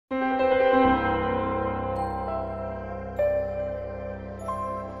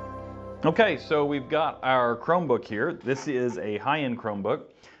Okay, so we've got our Chromebook here. This is a high-end Chromebook.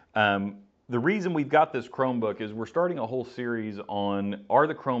 The reason we've got this Chromebook is we're starting a whole series on, are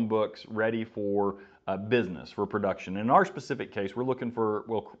the Chromebooks ready for business, for production? In our specific case, we're looking for,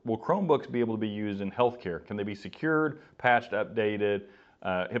 will Chromebooks be able to be used in healthcare? Can they be secured, patched, updated,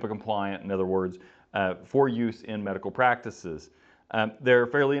 HIPAA compliant, in other words, for use in medical practices? They're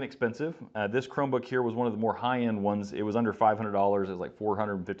fairly inexpensive. This Chromebook here was one of the more high-end ones. It was under $500. It was like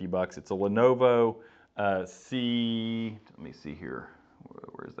 450 bucks. It's a Lenovo let me see here.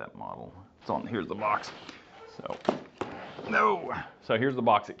 Where's that model? It's on, here's the box. So here's the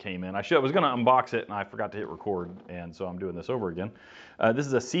box it came in. I was going to unbox it and I forgot to hit record, and so I'm doing this over again. This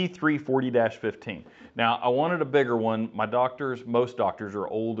is a C340-15. Now, I wanted a bigger one. Most doctors are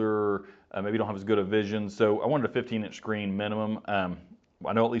older, maybe don't have as good a vision, so I wanted a 15-inch screen minimum.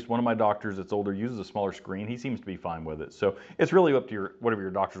 I know at least one of my doctors that's older uses a smaller screen. He seems to be fine with it. So it's really up to whatever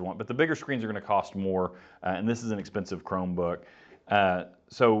your doctors want, but the bigger screens are going to cost more, and this is an expensive Chromebook.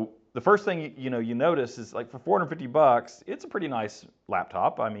 So the first thing you notice is, like, for 450 bucks, it's a pretty nice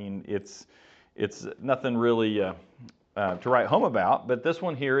laptop. I mean, it's nothing really to write home about, but this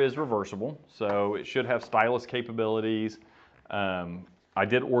one here is reversible, so it should have stylus capabilities. I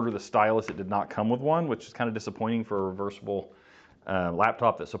did order the stylus. It did not come with one, which is kind of disappointing for a reversible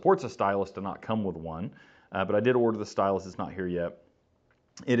laptop that supports a stylus to not come with one. But I did order the stylus. It's not here yet.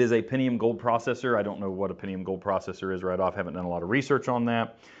 It is a Pentium Gold processor. I don't know what a Pentium Gold processor is right off. Haven't done a lot of research on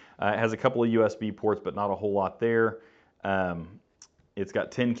that. It has a couple of USB ports, but not a whole lot there. It's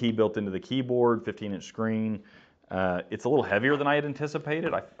got 10 key built into the keyboard, 15-inch screen. It's a little heavier than I had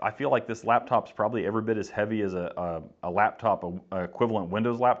anticipated. I feel like this laptop's probably every bit as heavy as a laptop, a equivalent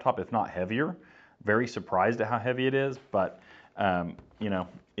Windows laptop, if not heavier. Very surprised at how heavy it is, but it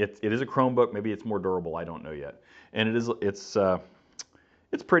is a Chromebook. Maybe it's more durable. I don't know yet. And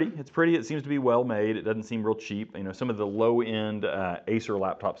it's pretty. It's pretty. It seems to be well made. It doesn't seem real cheap. Some of the low-end Acer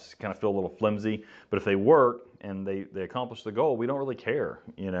laptops kind of feel a little flimsy, but if they work and they accomplish the goal, we don't really care.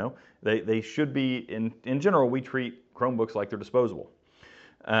 They should be, in general, we treat Chromebooks like they're disposable.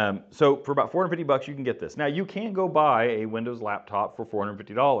 So for about 450 bucks, you can get this. Now, you can go buy a Windows laptop for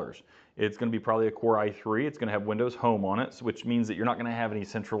 $450. It's going to be probably a Core i3. It's going to have Windows Home on it, which means that you're not going to have any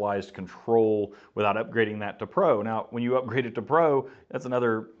centralized control without upgrading that to Pro. Now, when you upgrade it to Pro, that's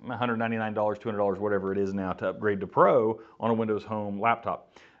another $199, $200, whatever it is now to upgrade to Pro on a Windows Home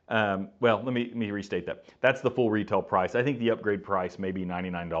laptop. Well, let me restate that. That's the full retail price. I think the upgrade price may be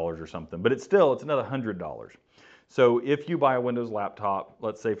 $99 or something, but it's another $100. So if you buy a Windows laptop,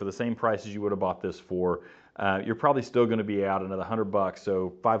 let's say for the same price as you would have bought this for, you're probably still going to be out another $100,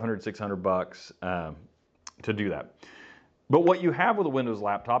 so $500, $600 to do that. But what you have with a Windows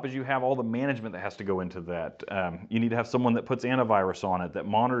laptop is you have all the management that has to go into that. You need to have someone that puts antivirus on it, that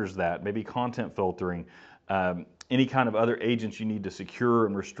monitors that, maybe content filtering, any kind of other agents you need to secure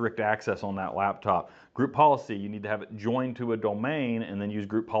and restrict access on that laptop. Group policy, you need to have it joined to a domain and then use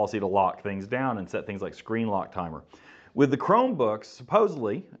group policy to lock things down and set things like screen lock timer. With the Chromebooks,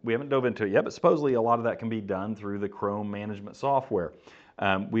 supposedly, we haven't dove into it yet, but supposedly a lot of that can be done through the Chrome management software.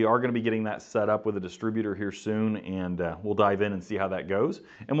 We are going to be getting that set up with a distributor here soon, and we'll dive in and see how that goes.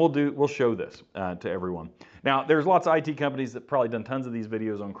 And we'll show this to everyone. Now, there's lots of IT companies that probably done tons of these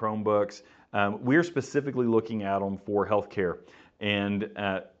videos on Chromebooks. We're specifically looking at them for healthcare. And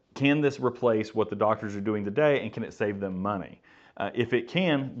can this replace what the doctors are doing today, and can it save them money? If it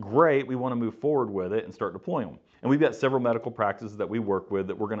can, great. We want to move forward with it and start deploying them. And we've got several medical practices that we work with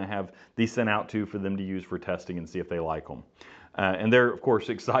that we're going to have these sent out to for them to use for testing and see if they like them. And they're, of course,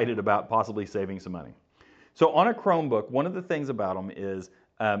 excited about possibly saving some money. So on a Chromebook, one of the things about them is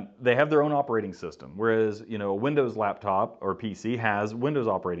they have their own operating system, whereas a Windows laptop or PC has Windows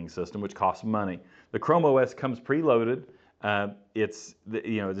operating system, which costs money. The ChromeOS comes preloaded.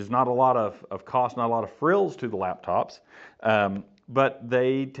 There's not a lot of cost, not a lot of frills to the laptops, but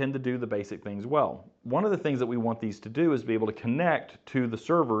they tend to do the basic things well. One of the things that we want these to do is be able to connect to the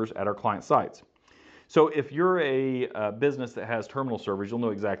servers at our client sites. So if you're a business that has terminal servers, you'll know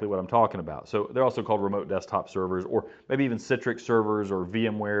exactly what I'm talking about. So they're also called remote desktop servers, or maybe even Citrix servers or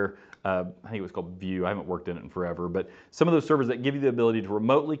VMware. I think it was called View. I haven't worked in it in forever, but some of those servers that give you the ability to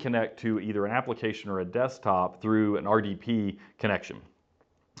remotely connect to either an application or a desktop through an RDP connection,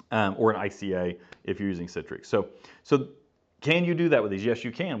 or an ICA if you're using Citrix. So can you do that with these? Yes,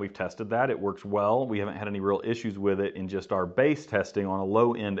 you can. We've tested that. It works well. We haven't had any real issues with it in just our base testing on a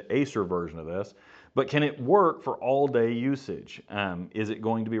low-end Acer version of this. But can it work for all day usage? Is it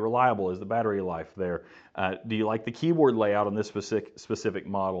going to be reliable? Is the battery life there? Do you like the keyboard layout on this specific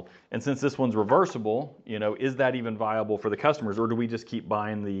model? And since this one's reversible, you know, is that even viable for the customers, or do we just keep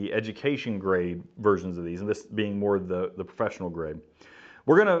buying the education grade versions of these, and this being more the professional grade?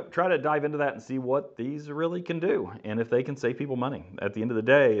 We're going to try to dive into that and see what these really can do and if they can save people money. At the end of the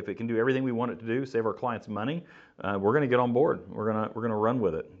day, if it can do everything we want it to do, save our clients money, we're going to get on board. We're going to run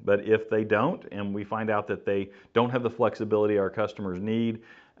with it. But if they don't, and we find out that they don't have the flexibility our customers need,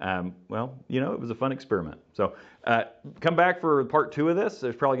 well, you know, it was a fun experiment. So come back for part 2 of this.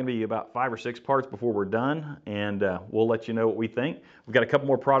 There's probably going to be about 5 or 6 parts before we're done, and we'll let you know what we think. We've got a couple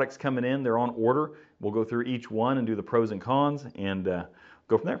more products coming in. They're on order. We'll go through each one and do the pros and cons, and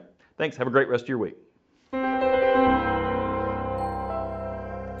go from there. Thanks. Have a great rest of your week.